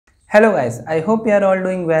Hello guys, I hope you are all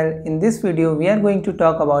doing well. In this video, we are going to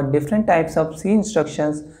talk about different types of C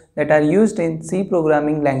instructions that are used in C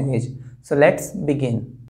programming language. So let's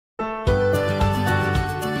begin.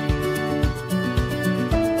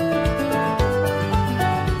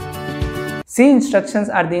 C instructions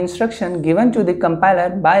are the instruction given to the compiler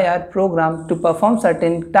by our program to perform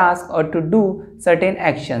certain tasks or to do certain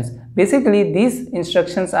actions. Basically, these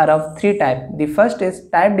instructions are of three types. The first is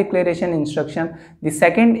type declaration instruction, the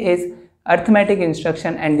second is arithmetic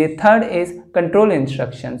instruction, and the third is control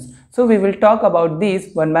instructions. So we will talk about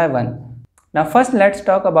these one by one. Now first let's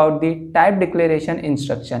talk about the type declaration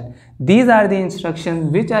instruction. These are the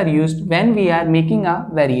instructions which are used when we are making a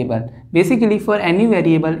variable. Basically, for any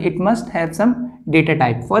variable it must have some data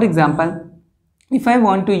type. For example, if I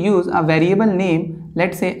want to use a variable name,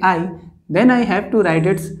 let's say I, then I have to write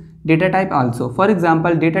its data type also. For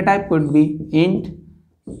example, data type could be int.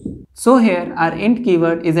 So here our int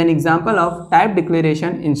keyword is an example of type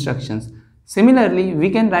declaration instructions. Similarly,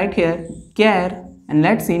 we can write here char, and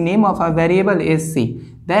let's see, name of our variable is C.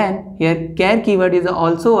 Then here char keyword is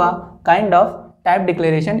also a kind of type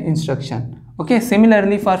declaration instruction. Okay,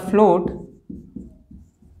 similarly for float,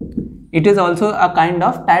 it is also a kind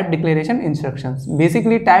of type declaration instructions.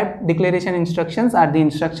 Basically, type declaration instructions are the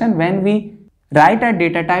instruction when we write a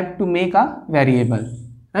data type to make a variable,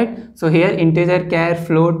 right? So here integer, char,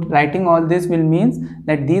 float, writing all this will means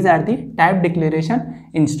that these are the type declaration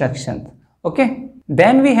instructions. Okay.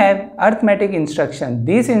 Then we have arithmetic instruction.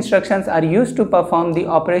 These instructions are used to perform the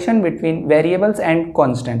operation between variables and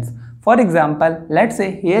constants. For example, let's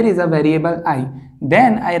say here is a variable I.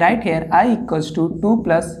 Then I write here I equals to 2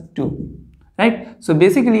 plus 2. Right? So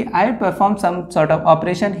basically I perform some sort of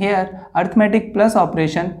operation here, arithmetic plus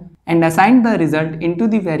operation, and assign the result into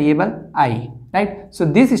the variable I. Right? So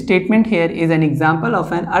this statement here is an example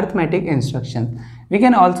of an arithmetic instruction. We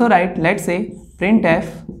can also write, let's say, printf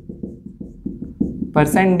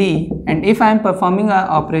 %d, and if I am performing an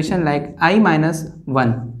operation like I minus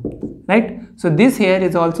 1, right? So this here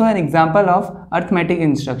is also an example of arithmetic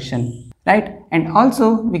instruction, right? And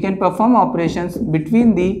also we can perform operations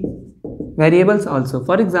between the variables also.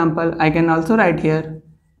 For example, I can also write here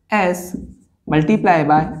s multiply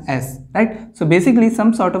by s, right? So basically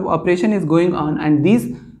some sort of operation is going on, and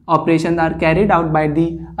these operations are carried out by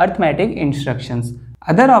the arithmetic instructions.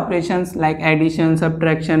 Other operations like addition,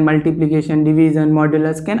 subtraction, multiplication, division,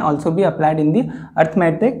 modulus can also be applied in the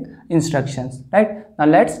arithmetic instructions, right? Now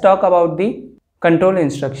let's talk about the control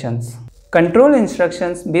instructions. Control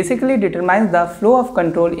instructions basically determines the flow of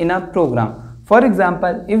control in a program. For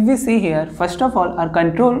example, if we see here, first of all, our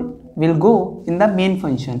control will go in the main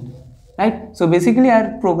function, right? So basically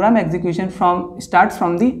our program execution starts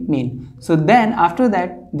from the main. So then after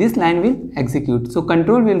that this line will execute. So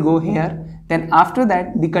control will go here. Then after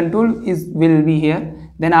that the control will be here,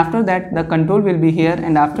 then after that the control will be here,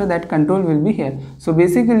 and after that control will be here. So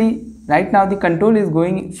basically right now the control is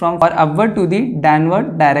going from upward to the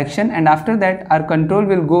downward direction, and after that our control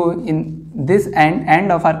will go in this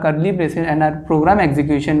end of our curly braces, and our program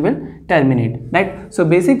execution will terminate, right? So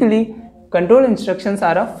basically control instructions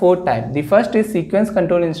are of four types. The first is sequence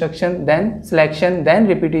control instruction, then selection, then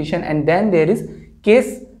repetition, and then there is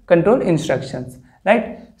case control instructions,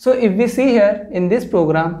 right? So if we see here in this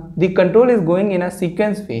program, the control is going in a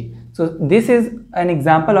sequence way. So this is an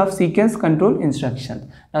example of sequence control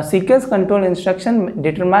instruction. Now sequence control instruction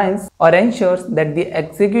determines or ensures that the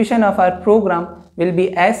execution of our program will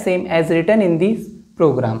be as same as written in this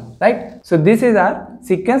program, right? So this is our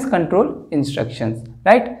sequence control instructions,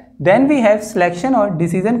 right? Then we have selection or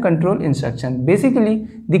decision control instruction. Basically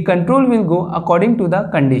the control will go according to the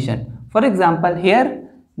condition. For example, here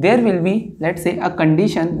there will be, let's say, a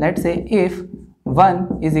condition, let's say if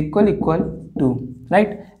 1 is equal to,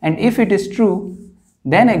 right? And if it is true,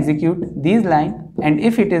 then execute these lines, and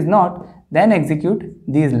if it is not, then execute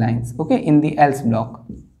these lines, okay, in the else block,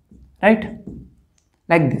 right?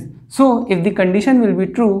 Like this. So if the condition will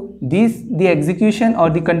be true, the execution or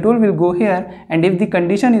the control will go here, and if the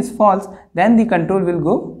condition is false, then the control will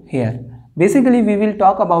go here. Basically we will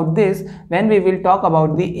talk about this when we will talk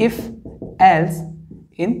about the if else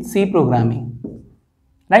in C programming,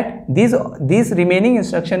 right? These remaining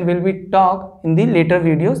instruction will be taught in the later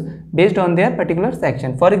videos based on their particular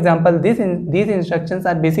section. For example, these instructions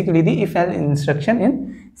are basically the if else instruction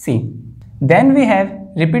in C. Then we have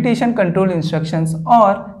repetition control instructions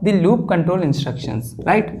or the loop control instructions,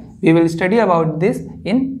 right? We will study about this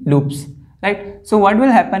in loops, right? So what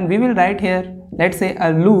will happen, we will write here, let's say,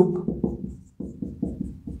 a loop,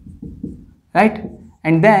 right?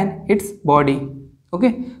 And then its body.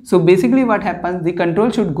 Okay, so basically what happens, the control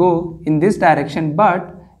should go in this direction,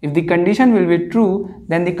 but If the condition will be true,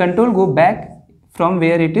 then the control go back from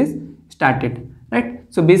where it is started, right?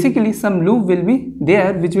 So basically some loop will be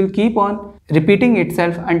there which will keep on repeating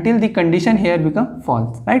itself until the condition here become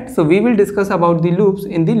false, right? So we will discuss about the loops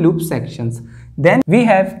in the loop sections. Then we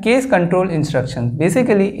have case control instructions.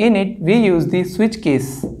 Basically in it we use the switch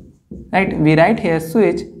case, right? We write here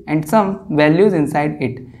switch and some values inside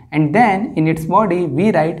it, and then in its body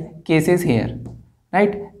we write cases here,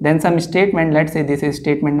 right? Then some statement, let's say this is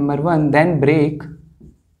statement number 1, then break,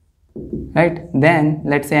 right? Then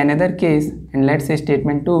let's say another case, and let's say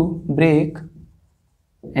statement 2, break,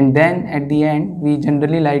 and then at the end we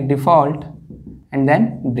generally like default and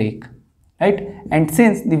then break, right? And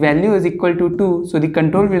since the value is equal to 2, so the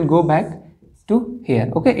control will go back to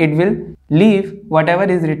here, okay? It will leave whatever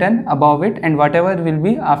is written above it and whatever will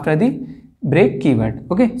be after the break keyword,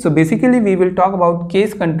 okay? So basically we will talk about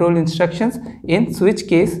case control instructions in switch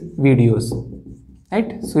case videos,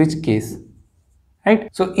 right? Switch case, right?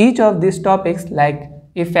 So each of these topics like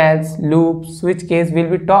if else, loop, switch case will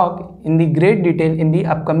be talked in the great detail in the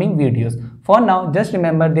upcoming videos. For now, just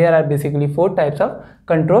remember there are basically 4 types of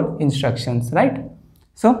control instructions, right?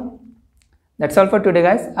 So that's all for today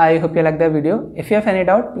guys. I hope you like the video. If you have any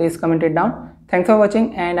doubt, please comment it down. Thanks for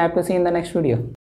watching and I hope to see you in the next video.